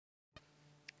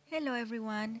Hello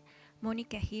everyone,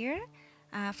 Monica here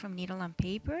from Needle and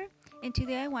Paper, and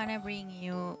today I want to bring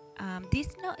you this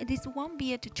won't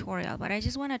be a tutorial, but I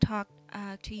just want to talk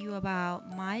to you about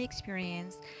my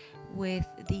experience with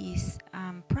this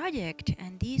project.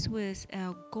 And this was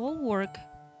a Goldwork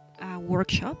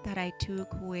workshop that I took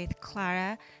with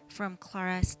Clara from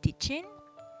Clara Stitching.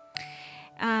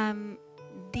 Um,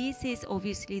 this is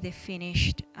obviously the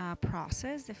finished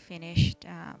process, the finished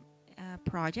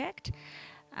project.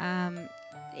 um,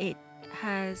 it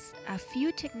has a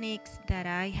few techniques that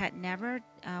I had never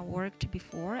worked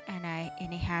before, and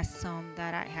it has some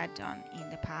that I had done in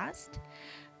the past.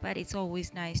 But it's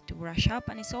always nice to brush up,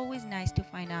 and it's always nice to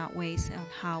find out ways on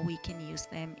how we can use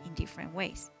them in different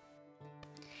ways.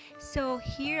 So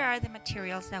here are the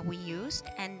materials that we used,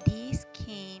 and these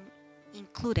came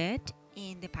included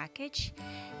in the package.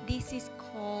 This is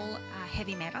called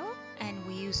heavy metal, and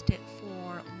we used it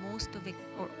for most of it,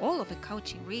 or all of the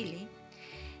couching really.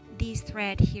 This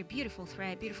thread here, beautiful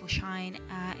thread, beautiful shine,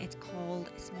 it's called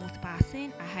smooth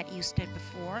passing. I had used it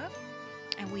before,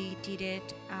 and we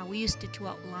used it to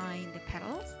outline the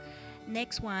petals.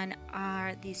 Next one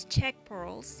are these check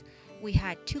pearls. We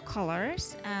had two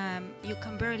colors. You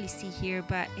can barely see here,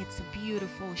 but it's a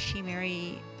beautiful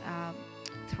shimmery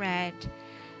thread.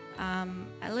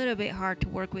 A little bit hard to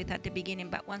work with at the beginning,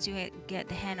 but once you get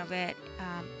the hang of it,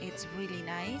 it's really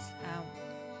nice.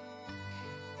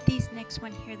 This next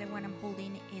one here, the one I'm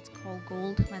holding, it's called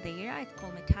Gold Madeira. It's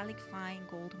called Metallic Fine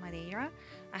Gold Madeira.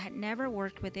 I had never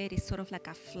worked with it. It's sort of like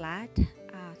a flat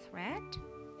thread.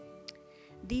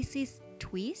 This is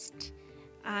Twist.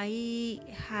 I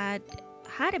had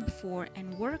it before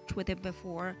and worked with it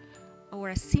before, or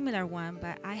a similar one,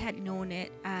 but I had known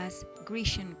it as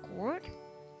Grecian cord.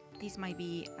 This might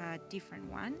be a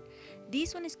different one.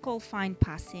 This one is called Fine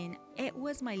Passing. It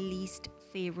was my least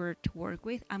favorite to work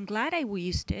with. I'm glad I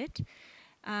used it.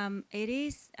 It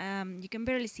is, you can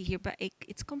barely see here, but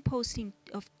it's composed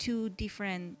of two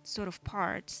different sort of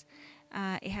parts.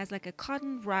 It has like a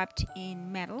cotton wrapped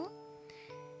in metal,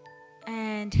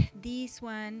 and this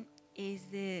one is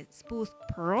the smooth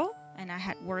pearl, and I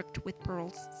had worked with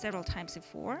pearls several times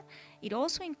before. It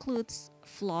also includes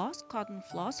floss, cotton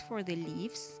floss for the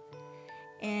leaves,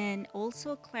 and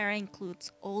also Clara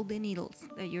includes all the needles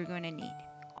that you're going to need.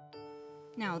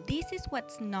 Now this is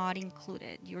what's not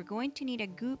included. You're going to need a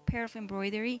good pair of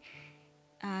embroidery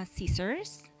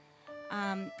scissors.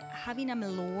 Having a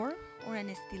malor or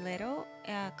an stiletto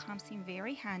comes in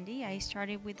very handy. I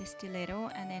started with the stiletto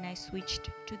and then I switched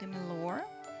to the malor.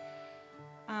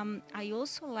 I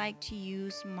also like to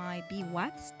use my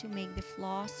beeswax to make the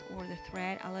floss or the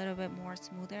thread a little bit more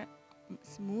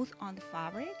smooth on the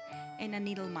fabric, and a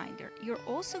needle minder. You're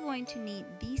also going to need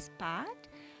this pad,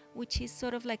 which is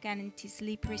sort of like an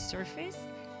anti-slippery surface.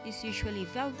 It's usually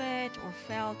velvet or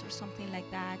felt or something like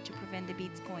that to prevent the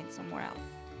beads going somewhere else.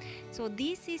 So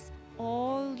this is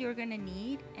all you're gonna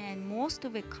need, and most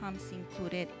of it comes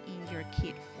included in your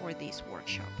kit for this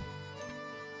workshop.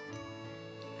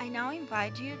 I now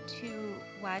invite you to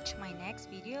watch my next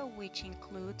video, which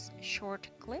includes short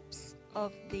clips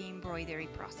of the embroidery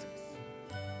process.